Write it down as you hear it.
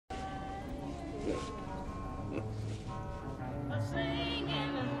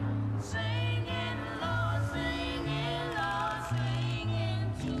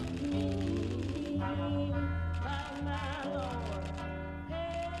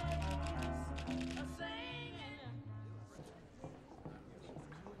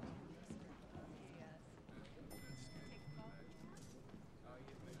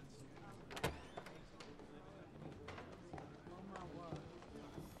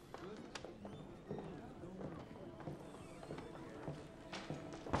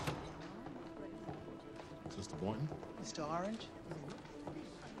Boynton. Mr. Orange?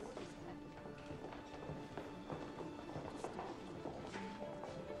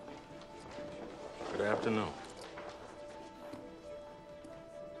 Good afternoon.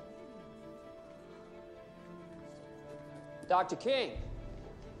 Dr. King,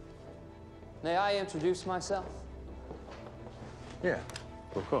 may I introduce myself? Yeah,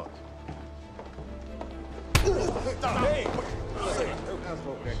 of course. Hey! That's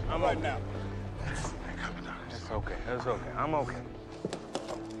okay. I'm right now. That's okay. That's okay. I'm okay.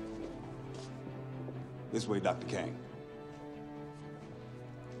 This way, Dr. King.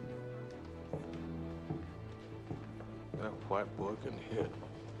 That white boy can hit.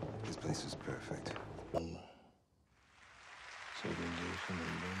 This place is perfect.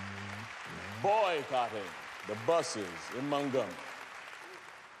 Boycotting the buses in Montgomery.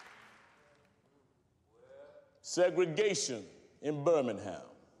 Segregation in Birmingham.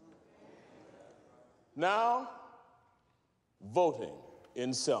 Now, voting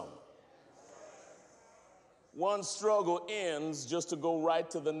in Selma. One struggle ends just to go right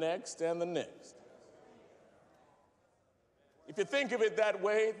to the next and the next. If you think of it that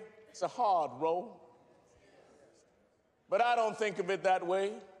way, it's a hard road. But I don't think of it that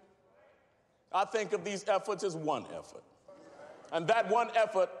way. I think of these efforts as one effort. And that one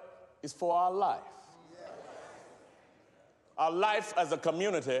effort is for our life. Our life as a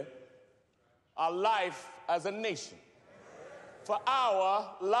community, our life as a nation, for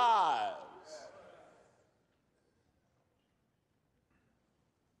our lives.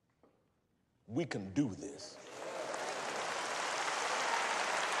 We can do this.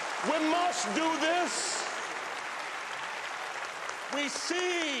 We must do this. We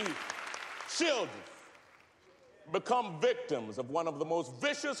see children become victims of one of the most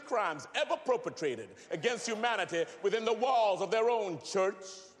vicious crimes ever perpetrated against humanity within the walls of their own church.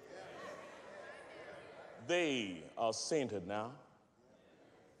 They are sainted now.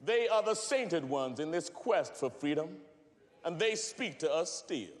 They are the sainted ones in this quest for freedom, and they speak to us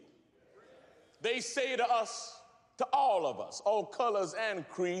still. They say to us, to all of us, all colors and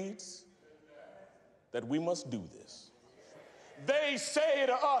creeds, that we must do this. They say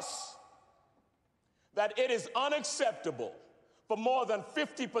to us that it is unacceptable for more than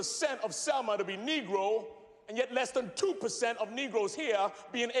 50% of Selma to be Negro, and yet less than 2% of Negroes here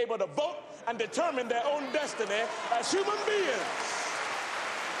being able to vote and determine their own destiny as human beings.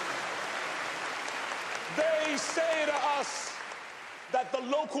 They say to us that the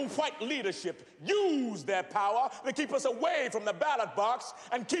local white leadership use their power to keep us away from the ballot box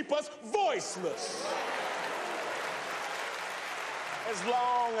and keep us voiceless. As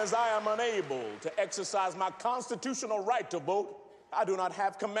long as I am unable to exercise my constitutional right to vote, I do not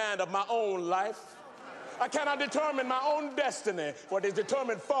have command of my own life. I cannot determine my own destiny, for it is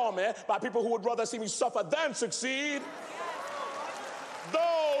determined for me by people who would rather see me suffer than succeed.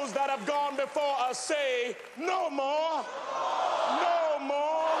 Those that have gone before us say, no more, no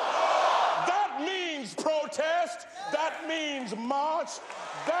more. That means protest, that means march,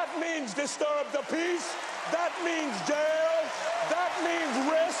 that means disturb the peace, that means jail, that means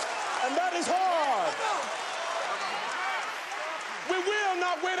risk, and that is hard. We will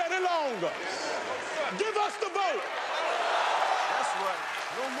not wait any longer. Give us the vote. That's right.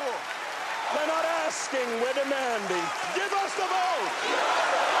 No more. We're not asking, we're demanding. Give us the vote.